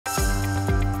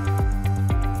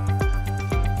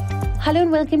Hello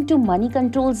and welcome to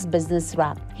Moneycontrol's Business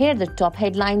Wrap. Here are the top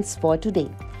headlines for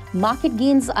today. Market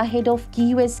gains ahead of key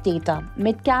US data.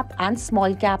 Mid-cap and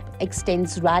small-cap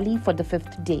extends rally for the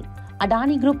fifth day.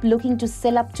 Adani Group looking to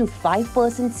sell up to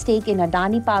 5% stake in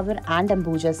Adani Power and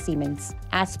Ambuja Cements,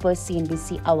 as per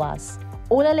CNBC Awaaz.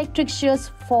 Ola Electric shares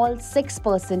fall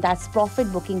 6% as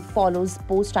profit booking follows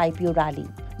post-IPO rally.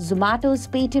 Zomato's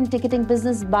Paytm ticketing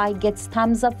business buy gets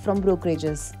thumbs up from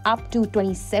brokerages, up to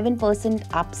 27%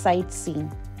 upside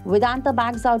seen. Vedanta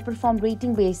bags outperform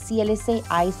rating-based CLSA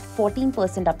eyes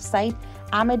 14% upside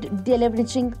amid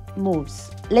deleveraging moves.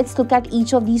 Let's look at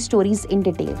each of these stories in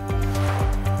detail.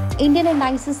 Indian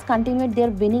indices continued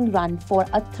their winning run for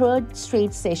a third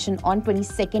straight session on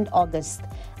 22nd August,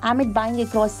 amid buying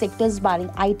across sectors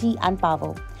barring IT and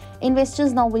power.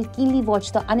 Investors now will keenly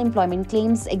watch the unemployment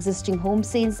claims, existing home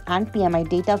sales, and PMI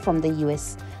data from the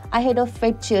US ahead of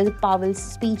Fed Chair Powell's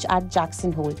speech at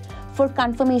Jackson Hole for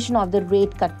confirmation of the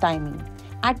rate cut timing.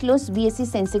 At close, BSE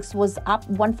Sensex was up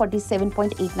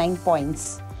 147.89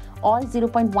 points, or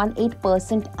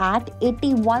 0.18% at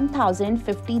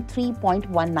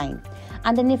 81,053.19,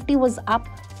 and the Nifty was up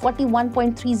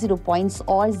 41.30 points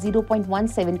or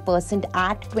 0.17%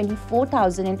 at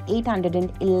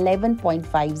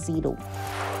 24,811.50.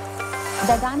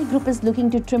 The Adani Group is looking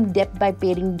to trim debt by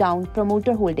paring down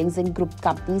promoter holdings in group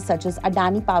companies such as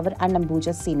Adani Power and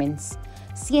Ambuja Cements.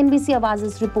 CNBC Awaaz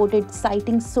is reported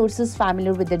citing sources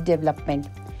familiar with the development.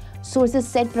 Sources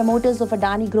said promoters of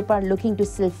Adani Group are looking to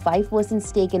sell 5%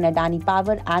 stake in Adani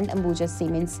Power and Ambuja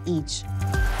Cements each.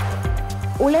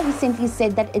 Ola recently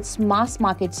said that its mass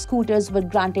market scooters were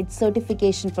granted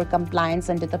certification for compliance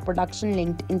under the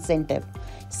production-linked incentive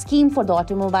scheme for the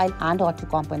automobile and auto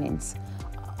components.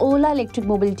 Ola Electric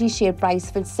Mobility share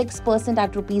price fell 6%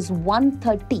 at Rs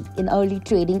 130 in early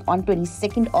trading on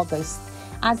 22nd August,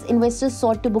 as investors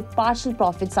sought to book partial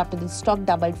profits after the stock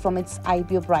doubled from its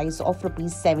IPO price of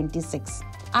Rs 76.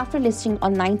 After listing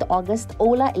on 9th August,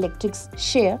 Ola Electric's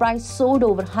share price soared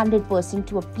over 100%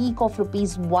 to a peak of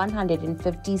Rs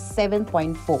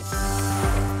 157.4.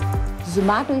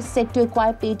 Zomato is set to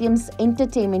acquire Paytm's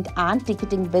entertainment and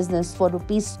ticketing business for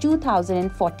Rs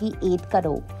 2,048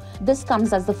 crore. This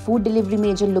comes as the food delivery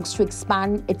major looks to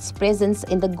expand its presence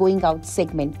in the going out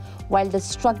segment, while the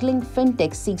struggling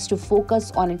fintech seeks to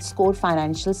focus on its core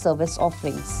financial service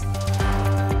offerings.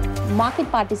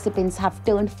 Market participants have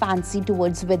turned fancy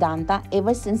towards Vedanta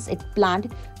ever since it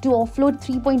planned to offload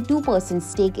 3.2%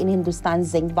 stake in Hindustan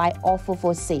Zinc by offer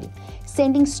for sale,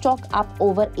 sending stock up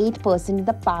over 8% in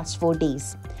the past 4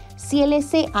 days.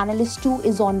 CLSA Analyst 2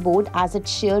 is on board as it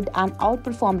shared an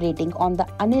outperform rating on the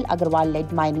Anil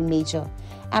Agarwal-led mining major,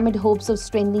 amid hopes of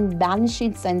strengthening balance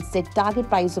sheets and set target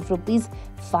price of Rs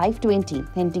 520,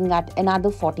 hinting at another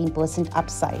 14%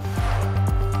 upside.